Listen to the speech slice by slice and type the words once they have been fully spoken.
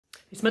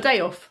It's my day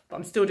off, but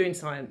I'm still doing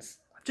science.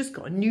 I've just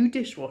got a new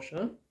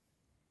dishwasher.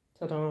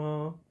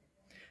 Ta-da!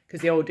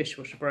 Because the old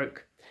dishwasher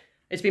broke.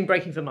 It's been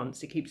breaking for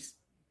months. It keeps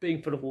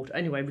being full of water.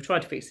 Anyway, we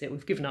tried to fix it.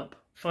 We've given up.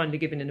 Finally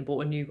given in and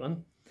bought a new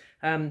one.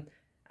 And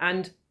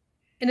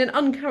in an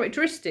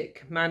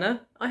uncharacteristic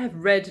manner, I have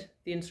read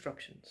the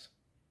instructions.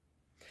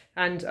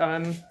 And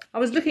I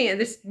was looking at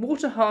this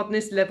water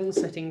hardness level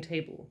setting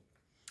table.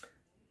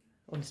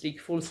 Honestly, you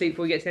can fall asleep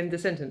before you get to the end of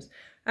the sentence.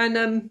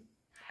 And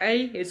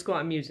it's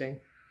quite amusing.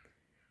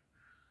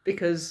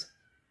 Because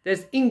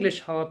there's English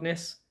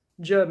hardness,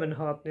 German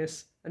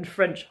hardness, and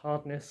French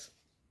hardness,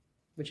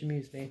 which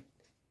amuse me.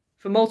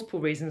 For multiple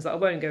reasons that I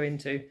won't go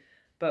into,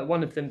 but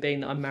one of them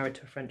being that I'm married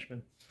to a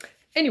Frenchman.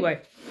 Anyway,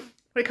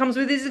 what it comes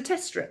with is a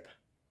test strip.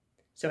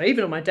 So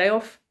even on my day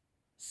off,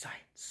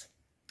 science.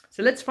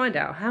 So let's find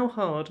out how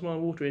hard my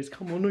water is.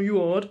 Come on, are you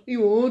hard? Are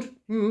you hard?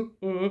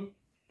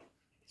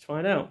 Let's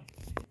find out.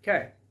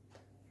 Okay.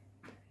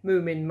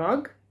 Moomin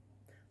mug.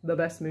 The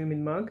best Moomin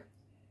mug.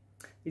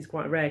 These are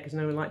quite rare because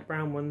no one liked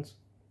brown ones.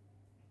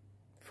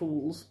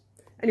 Fools.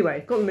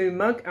 Anyway, got the Moomin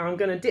mug and I'm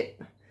going to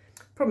dip.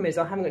 Problem is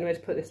I haven't got anywhere to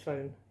put this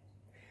phone.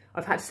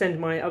 I've had to send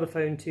my other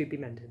phone to be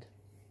mended.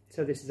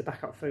 So this is a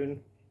backup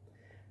phone.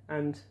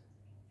 And,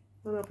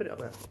 well, I'll put it up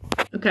there.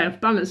 Okay,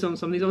 I've balanced on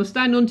some of these. I'm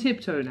standing on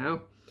tiptoe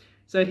now.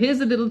 So here's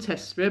a little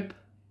test strip,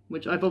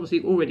 which I've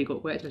obviously already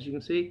got wet, as you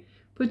can see.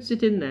 Puts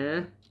it in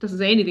there. Doesn't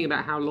say anything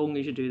about how long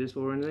you should do this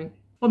for or anything.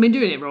 Well, I've been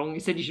doing it wrong.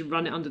 It said you should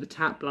run it under the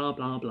tap, blah,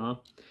 blah, blah.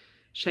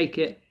 Shake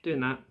it, doing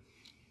that.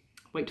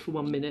 Wait for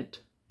 1 minute.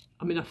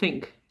 I mean, I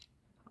think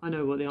I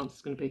know what the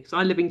answer's going to be. Because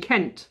I live in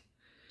Kent,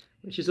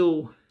 which is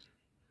all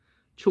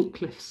chalk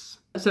cliffs.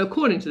 So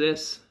according to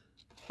this,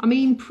 I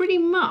mean, pretty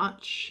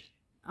much,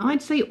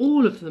 I'd say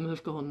all of them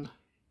have gone.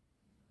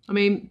 I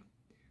mean,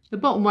 the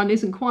bottom one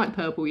isn't quite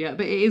purple yet,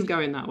 but it is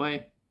going that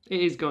way. It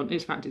is gone. In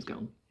fact, it's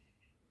gone.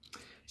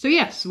 So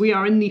yes, we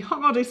are in the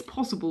hardest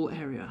possible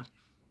area.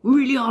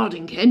 Really hard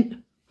in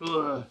Kent.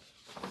 Ugh.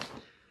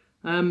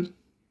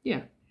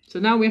 Yeah, so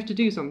now we have to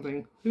do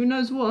something. Who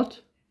knows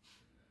what?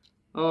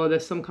 Oh,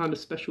 there's some kind of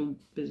special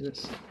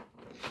business.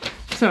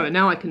 So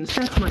now I can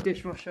set my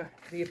dishwasher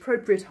to the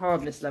appropriate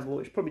hardness level,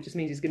 which probably just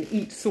means it's going to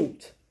eat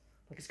salt,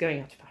 like it's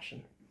going out of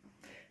fashion.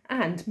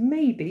 And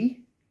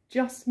maybe,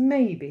 just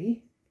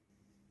maybe,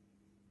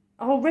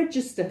 I'll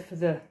register for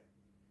the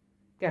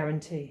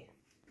guarantee.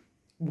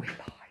 Will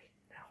I?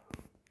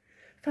 No.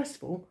 First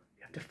of all,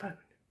 you have to phone.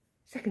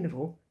 Second of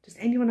all, does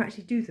anyone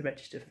actually do the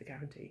register for the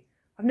guarantee?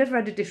 I've never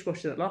had a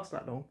dishwasher that lasts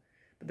that long,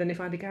 but then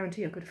if I had a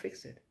guarantee I could have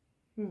fixed it.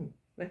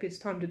 Maybe it's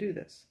time to do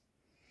this.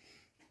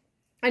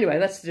 Anyway,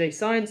 that's today's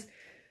science.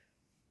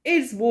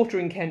 Is water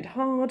in Kent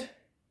hard?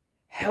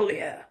 Hell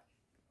yeah.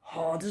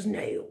 Hard as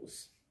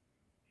nails.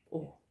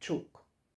 Or chalk.